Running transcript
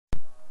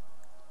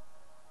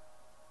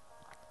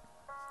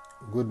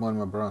Good morning,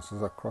 my brothers and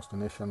sisters across the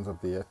nations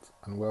of the earth,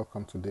 and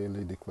welcome to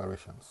Daily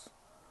Declarations.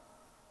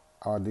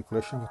 Our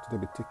declaration for today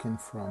will be taken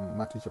from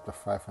Matthew chapter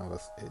 5 and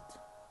verse 8,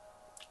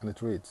 and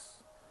it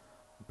reads,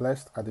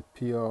 Blessed are the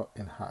pure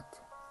in heart,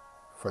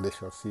 for they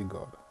shall see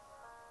God.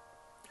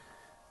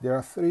 There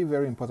are three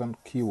very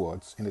important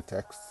keywords in the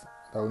text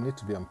that will need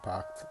to be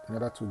unpacked in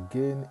order to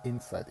gain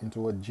insight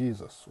into what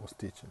Jesus was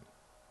teaching.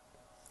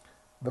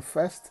 The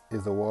first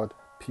is the word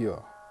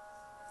pure,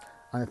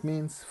 and it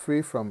means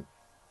free from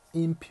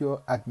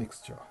impure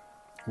admixture,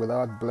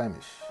 without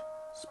blemish,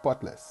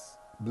 spotless,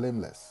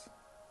 blameless.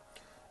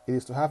 It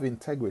is to have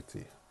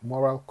integrity,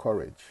 moral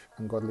courage,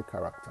 and godly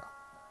character.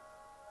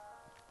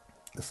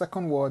 The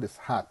second word is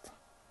heart.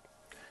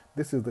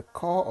 This is the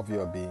core of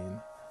your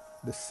being,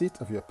 the seat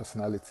of your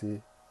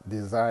personality,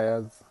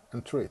 desires,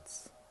 and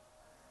traits.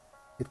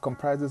 It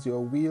comprises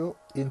your will,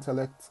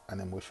 intellect, and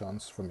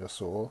emotions from your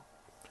soul,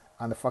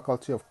 and the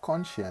faculty of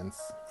conscience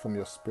from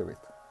your spirit.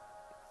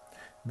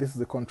 This is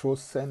the control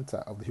center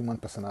of the human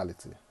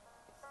personality.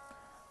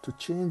 To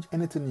change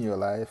anything in your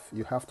life,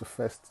 you have to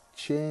first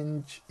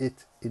change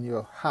it in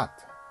your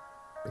heart,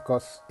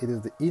 because it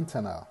is the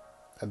internal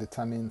that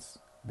determines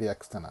the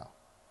external.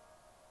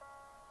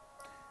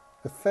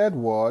 The third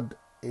word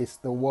is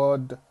the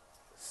word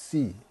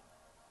see.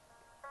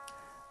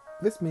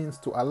 This means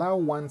to allow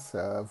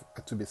oneself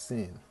to be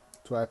seen,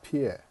 to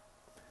appear,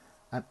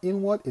 an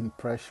inward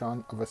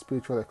impression of a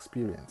spiritual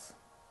experience.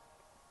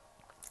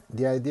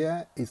 The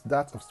idea is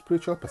that of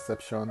spiritual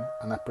perception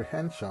and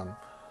apprehension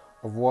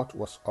of what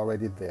was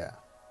already there.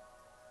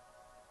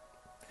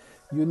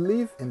 You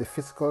live in the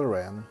physical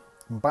realm,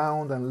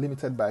 bound and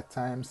limited by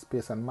time,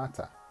 space, and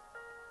matter.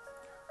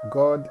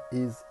 God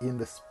is in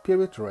the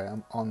spirit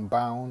realm,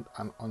 unbound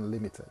and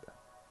unlimited.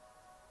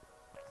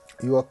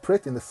 You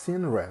operate in the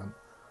seen realm,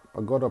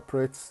 but God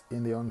operates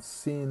in the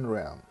unseen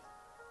realm.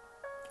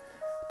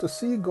 To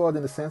see God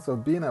in the sense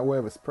of being aware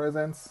of His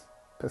presence,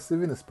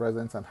 perceiving His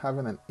presence, and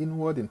having an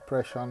inward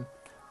impression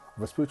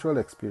of a spiritual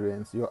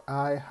experience, your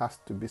eye has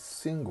to be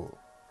single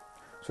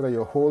so that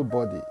your whole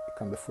body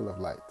can be full of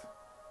light.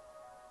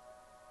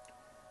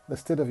 The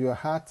state of your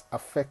heart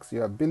affects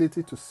your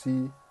ability to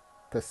see,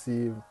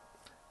 perceive,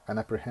 and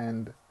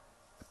apprehend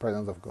the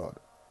presence of God.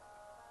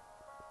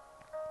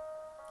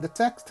 The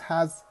text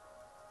has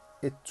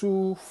a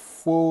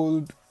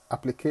twofold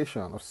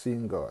application of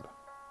seeing God.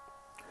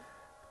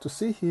 To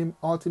see Him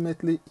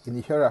ultimately in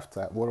the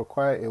hereafter will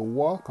require a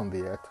walk on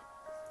the earth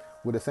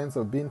with a sense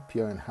of being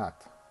pure in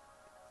heart.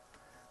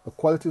 The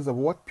qualities of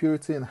what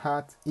purity in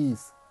heart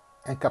is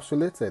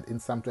encapsulated in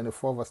Psalm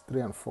 24 verse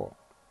 3 and 4,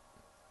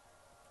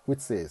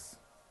 which says,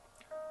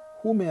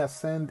 Who may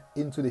ascend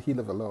into the hill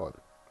of the Lord,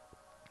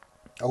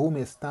 or who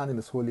may stand in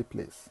His holy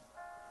place?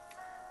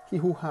 He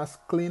who has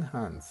clean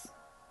hands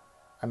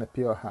and a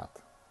pure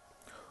heart,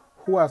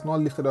 who has not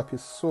lifted up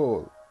his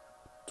soul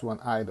to an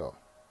idol,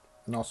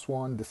 nor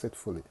sworn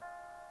deceitfully.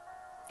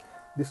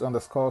 This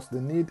underscores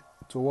the need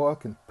to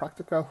walk in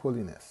practical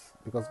holiness,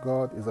 because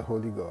God is a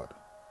holy God.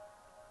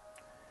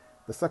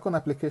 The second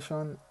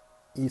application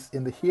is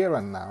in the here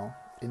and now,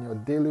 in your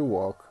daily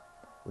walk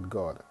with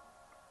God.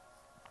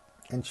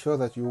 Ensure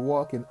that you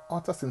walk in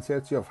utter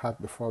sincerity of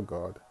heart before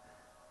God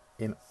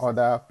in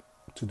order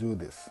to do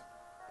this.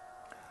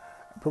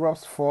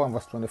 Proverbs 4 and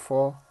verse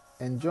 24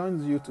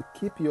 enjoins you to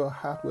keep your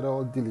heart with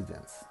all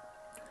diligence,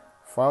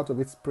 for out of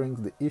it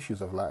springs the issues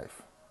of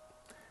life.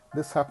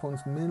 This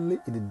happens mainly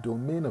in the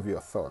domain of your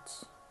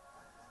thoughts.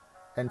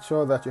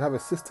 Ensure that you have a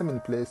system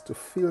in place to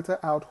filter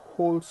out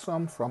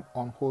wholesome from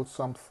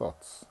unwholesome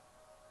thoughts.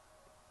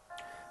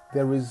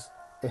 There is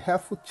a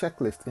helpful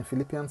checklist in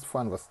Philippians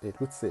 4 and verse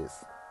 8 which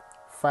says,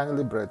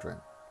 Finally, brethren,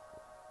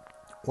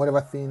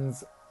 whatever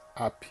things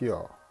are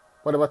pure,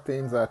 whatever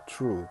things are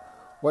true,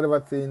 whatever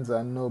things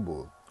are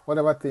noble,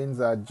 whatever things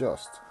are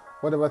just,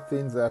 whatever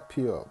things are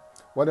pure,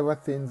 whatever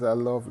things are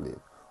lovely,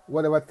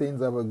 whatever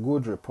things have a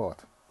good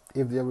report,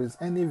 if there is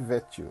any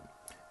virtue,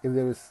 if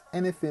there is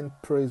anything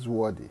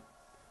praiseworthy,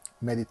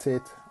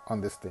 meditate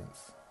on these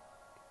things.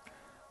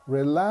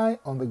 Rely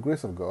on the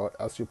grace of God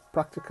as you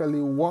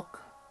practically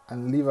walk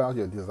and live out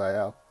your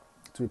desire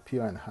to be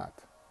pure in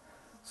heart,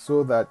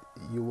 so that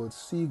you will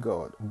see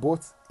God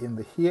both in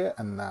the here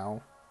and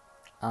now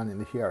and in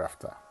the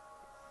hereafter.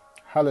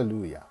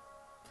 Hallelujah.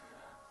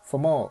 For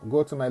more,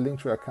 go to my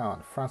Linktree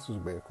account, Francis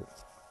Ubeku.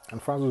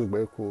 And Francis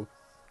Ubeku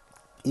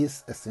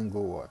is a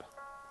single word.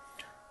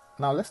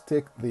 Now let's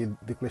take the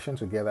declaration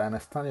together, and I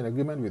stand in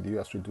agreement with you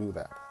as we do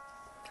that.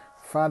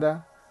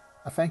 Father,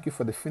 I thank you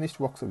for the finished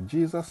works of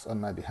Jesus on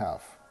my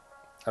behalf.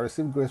 I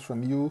receive grace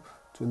from you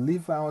to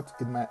live out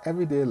in my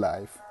everyday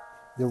life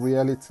the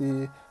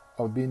reality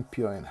of being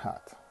pure in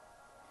heart.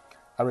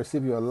 I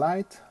receive your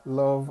light,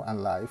 love,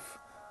 and life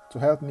to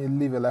help me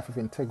live a life of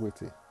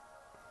integrity.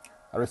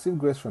 I receive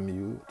grace from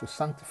you to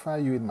sanctify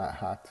you in my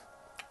heart,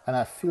 and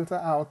I filter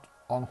out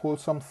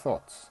unwholesome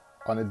thoughts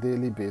on a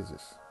daily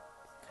basis.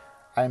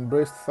 I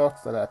embrace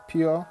thoughts that are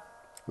pure,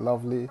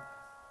 lovely,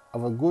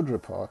 of a good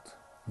report,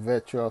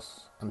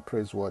 virtuous, and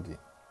praiseworthy.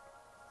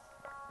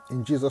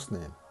 In Jesus'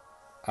 name,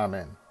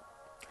 Amen.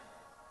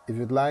 If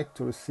you'd like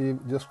to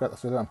receive Jesus Christ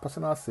as your Lord and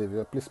personal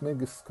Savior, please make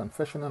this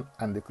confession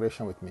and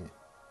declaration with me.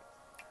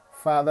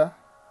 Father,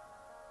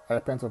 I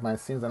repent of my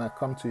sins and I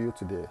come to you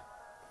today.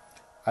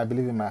 I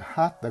believe in my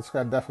heart that Jesus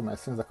Christ died for my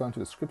sins according to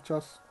the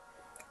Scriptures.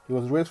 He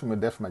was raised from the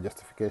dead for my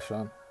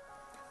justification.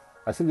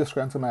 I receive Jesus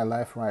Christ into my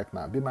life right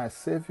now. Be my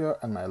Savior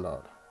and my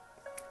Lord.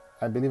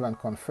 I believe and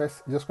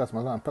confess Jesus Christ, my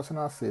Lord and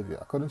personal Savior.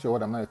 According to your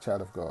word, I'm now a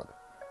child of God.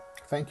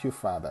 Thank you,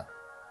 Father.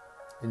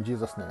 In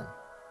Jesus' name.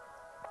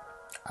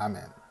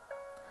 Amen.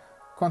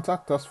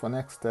 Contact us for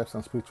next steps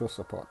and spiritual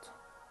support.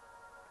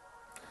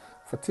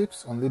 For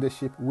tips on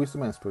leadership,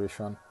 wisdom, and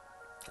inspiration,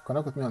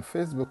 connect with me on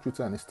Facebook,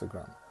 Twitter, and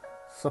Instagram.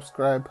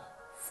 Subscribe,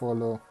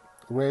 follow,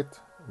 rate,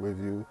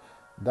 review,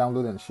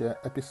 download, and share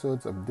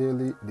episodes of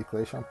Daily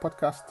Declaration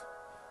Podcast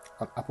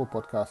on Apple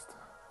Podcast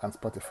and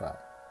Spotify.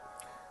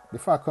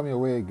 Before I come your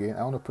way again,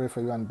 I want to pray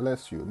for you and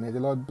bless you. May the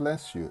Lord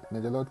bless you. May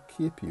the Lord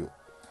keep you.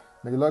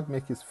 May the Lord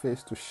make his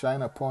face to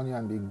shine upon you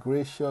and be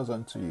gracious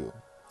unto you.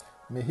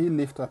 May he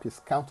lift up his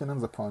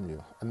countenance upon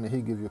you, and may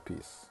he give you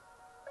peace.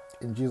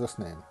 In Jesus'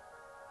 name,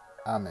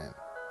 amen.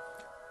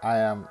 I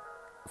am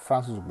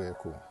Francis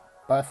Ubeku.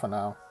 Bye for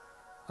now,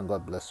 and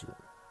God bless you.